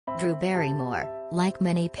Drew Barrymore, like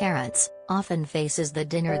many parents, often faces the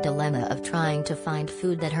dinner dilemma of trying to find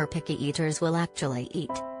food that her picky eaters will actually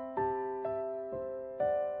eat.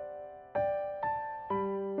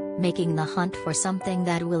 Making the hunt for something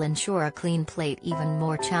that will ensure a clean plate even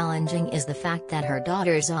more challenging is the fact that her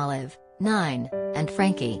daughters Olive, 9, and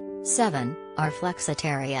Frankie, 7, are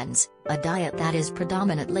flexitarians, a diet that is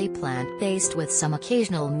predominantly plant-based with some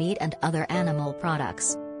occasional meat and other animal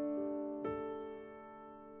products.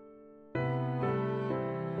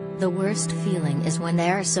 The worst feeling is when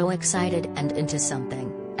they're so excited and into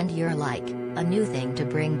something, and you're like, a new thing to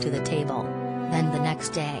bring to the table. Then the next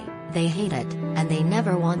day, they hate it, and they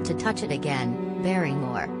never want to touch it again.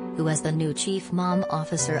 Barrymore, who is the new chief mom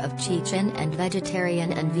officer of Chechen and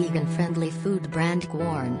vegetarian and vegan-friendly food brand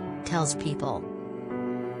Quorn, tells People.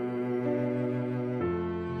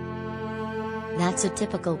 That's a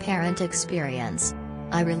typical parent experience.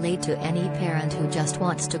 I relate to any parent who just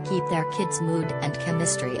wants to keep their kids' mood and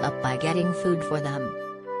chemistry up by getting food for them.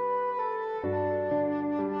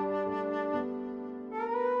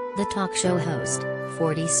 The talk show host,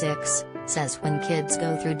 46, says when kids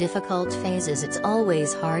go through difficult phases it's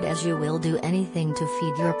always hard, as you will do anything to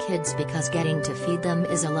feed your kids because getting to feed them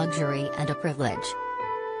is a luxury and a privilege.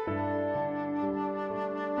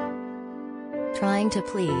 Trying to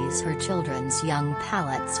please her children's young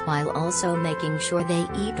palates while also making sure they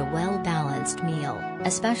eat a well-balanced meal,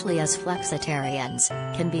 especially as flexitarians,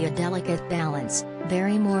 can be a delicate balance,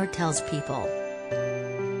 Barrymore tells People.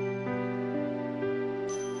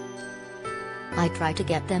 I try to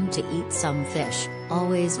get them to eat some fish,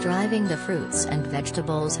 always driving the fruits and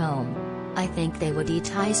vegetables home. I think they would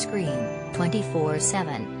eat ice cream,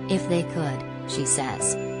 24/7, if they could, she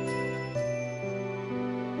says.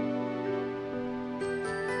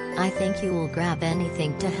 I think you will grab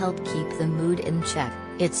anything to help keep the mood in check,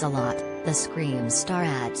 it's a lot, the Scream star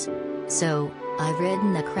adds. So, I've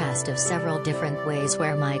ridden the crest of several different ways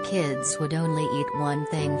where my kids would only eat one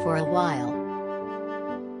thing for a while.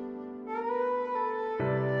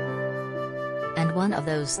 And one of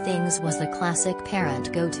those things was the classic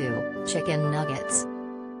parent go-to, chicken nuggets.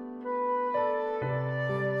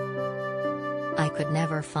 I could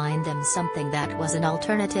never find them something that was an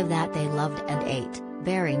alternative that they loved and ate.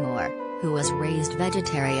 Barrymore, who was raised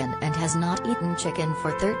vegetarian and has not eaten chicken for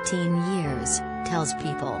 13 years, tells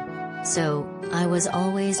People. So, I was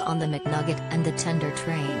always on the McNugget and the tender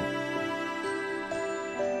train.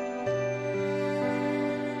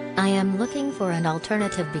 I am looking for an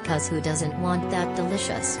alternative because who doesn't want that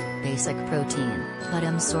delicious, basic protein, but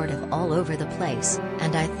I'm sort of all over the place,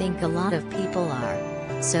 and I think a lot of people are.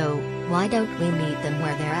 So, why don't we meet them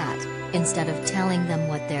where they're at, instead of telling them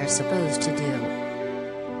what they're supposed to do?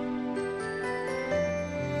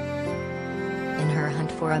 In her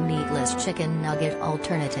hunt for a meatless chicken nugget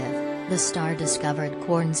alternative, the star discovered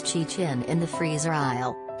Quorn's Chechen in the freezer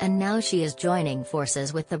aisle, and now she is joining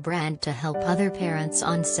forces with the brand to help other parents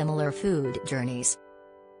on similar food journeys.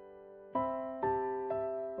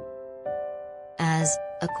 As,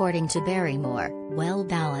 according to Barrymore,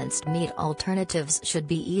 well-balanced meat alternatives should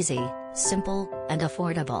be easy, simple, and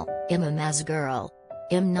affordable. I'm a Maz girl.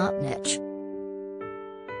 I'm not niche.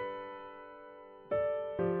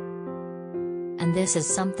 And this is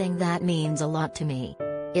something that means a lot to me.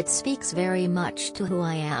 It speaks very much to who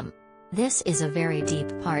I am. This is a very deep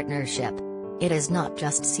partnership. It is not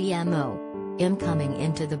just CMO. I'm coming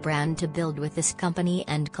into the brand to build with this company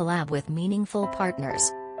and collab with meaningful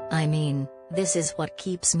partners. I mean, this is what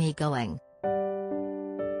keeps me going.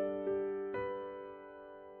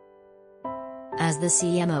 As the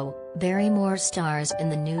CMO, Barrymore stars in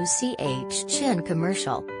the new Chechen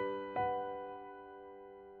commercial.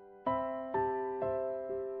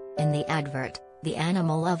 In the advert, the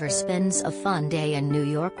animal lover spends a fun day in New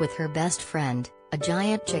York with her best friend, a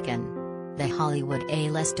giant chicken. The Hollywood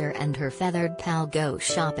A-lister and her feathered pal go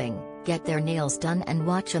shopping, get their nails done and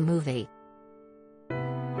watch a movie.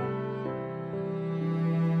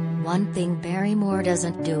 One thing Barrymore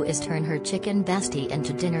doesn't do is turn her chicken bestie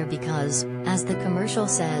into dinner because, as the commercial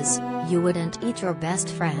says, you wouldn't eat your best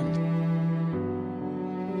friend.